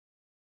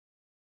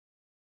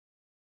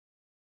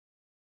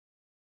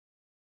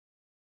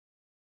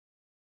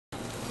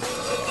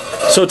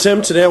So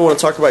Tim, today I want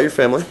to talk about your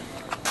family.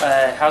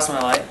 How's my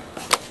light?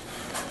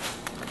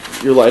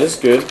 Your light is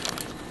good.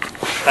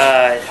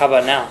 How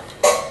about now?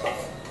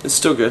 It's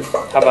still good.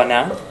 How about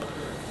now?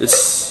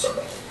 It's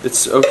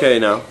okay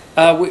now.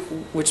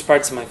 Which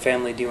parts of my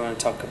family do you want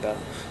to talk about?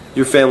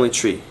 Your family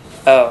tree.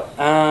 Oh,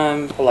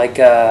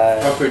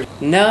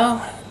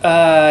 no,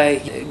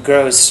 it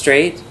grows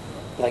straight.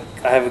 Like,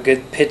 I have a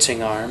good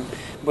pitching arm.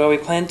 Well, we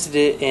planted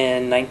it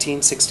in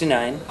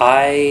 1969.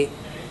 I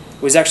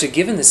was actually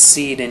given the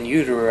seed in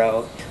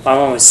utero. My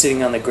mom was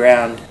sitting on the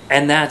ground,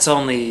 and that's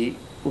only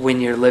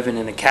when you're living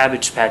in a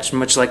cabbage patch,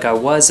 much like I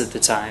was at the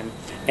time.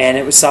 And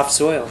it was soft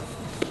soil.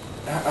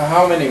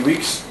 How many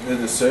weeks did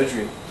the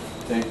surgery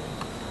take?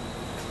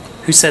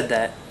 Who said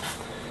that?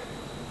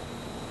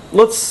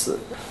 Let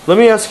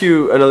me ask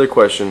you another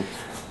question.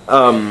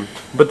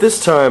 But this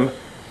time,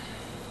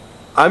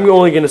 I'm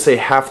only going to say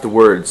half the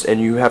words, and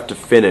you have to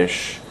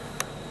finish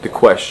the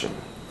question.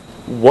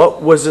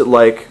 What was it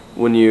like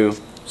when you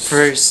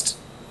first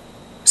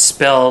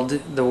spelled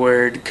the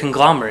word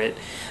conglomerate?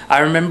 I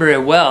remember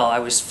it well. I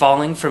was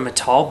falling from a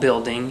tall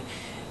building,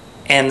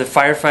 and the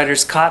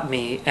firefighters caught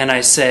me, and I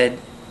said,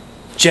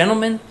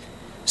 "Gentlemen,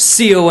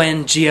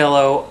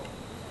 C-O-N-G-L-O,"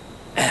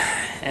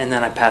 and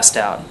then I passed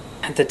out.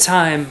 At the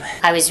time,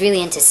 I was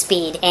really into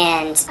speed,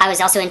 and I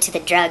was also into the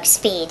drug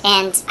speed.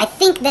 And I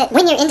think that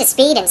when you're into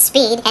speed,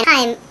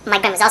 and my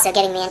gun was also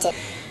getting me into.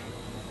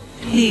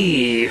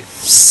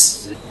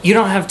 You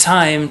don't have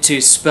time to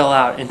spell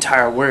out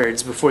entire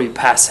words before you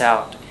pass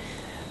out.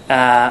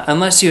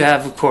 Unless you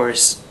have, of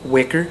course,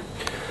 wicker.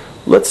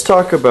 Let's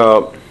talk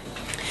about...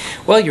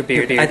 Well, your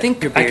beard. I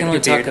think I can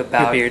only talk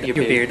about your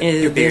beard.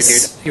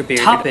 This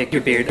topic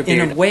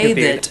in a way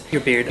that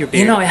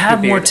it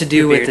had more to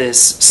do with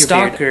this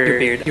stalker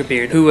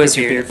who was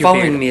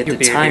following me at the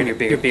time.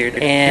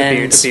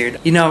 And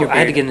I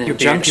had to get an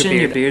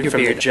injunction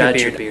from the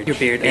judge,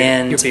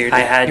 and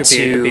I had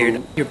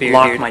to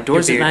lock my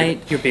doors at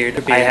night.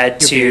 I had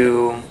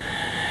to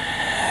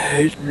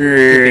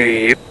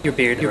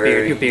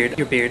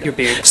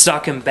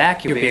stalk him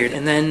back, your beard,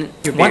 and then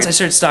once I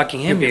started stalking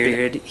him, your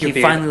beard, he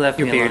finally left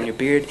me alone, your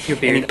beard,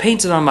 and he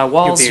painted on my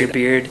walls, your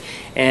beard,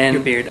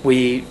 and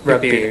we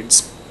rubbed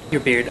beards,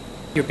 your beard.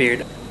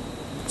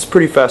 It's a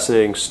pretty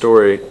fascinating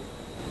story.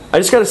 I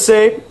just gotta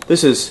say,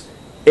 this is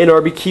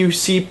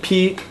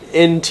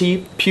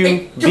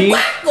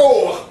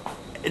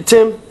NRBQCPNTPUV.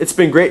 Tim, it's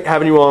been great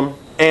having you on,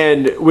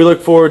 and we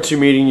look forward to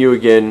meeting you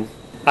again.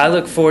 I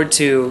look forward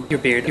to your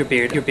beard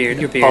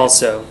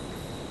also.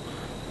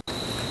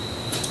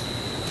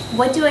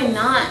 What do I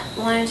not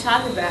want to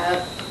talk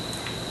about?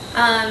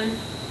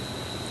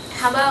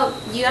 How about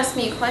you ask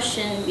me a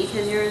question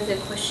because you're the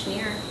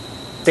questionnaire.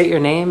 State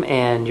your name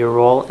and your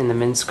role in the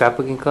men's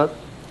scrapbooking club.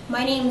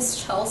 My name's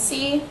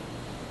Chelsie,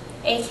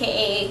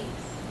 aka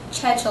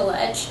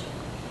Chechelech,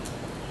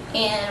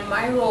 and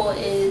my role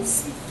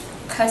is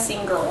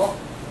cussing girl.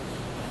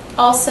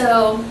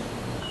 Also,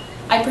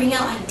 I bring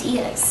out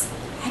ideas.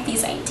 I have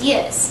these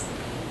ideas,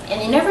 and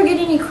they never get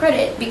any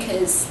credit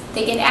because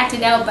they get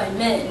acted out by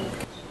men.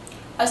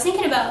 I was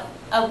thinking about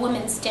a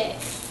woman's dick,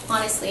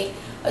 honestly.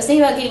 I was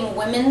thinking about getting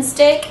women's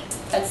dick.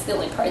 That's the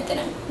only part that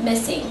I'm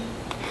missing.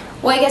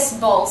 Well, I guess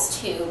balls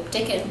too,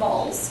 dick and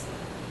balls.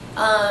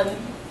 I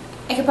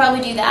could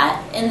probably do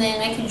that, and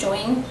then I could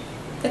join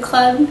the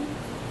club.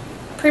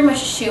 Pretty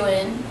much a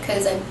shoo-in,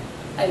 because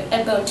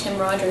I boned Tim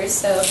Rogers,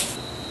 so...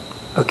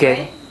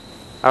 Okay.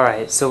 Right?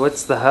 Alright, so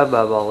what's the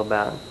hubbub all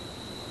about?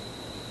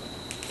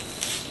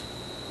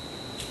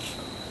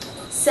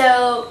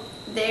 So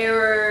they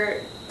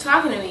were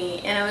talking to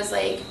me, and I was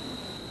like,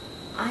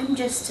 I'm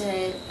just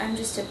a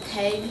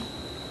peg,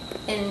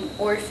 an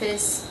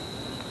orifice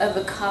of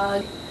a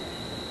cog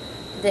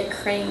that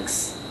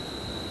cranks.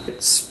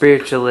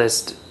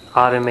 Spiritualist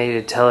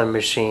automated teller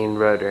machine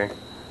rotor.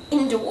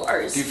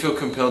 Indoors. Do you feel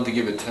compelled to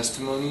give a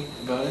testimony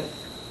about it?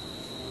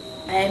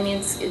 I mean,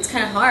 it's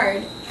kind of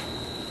hard.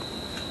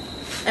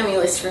 I mean,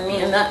 at least for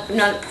me, I'm not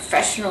a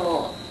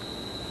professional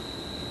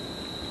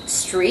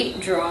street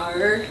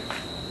drawer.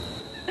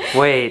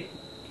 Wait,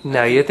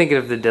 no, you're thinking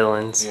of the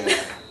Dylans.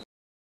 Yeah.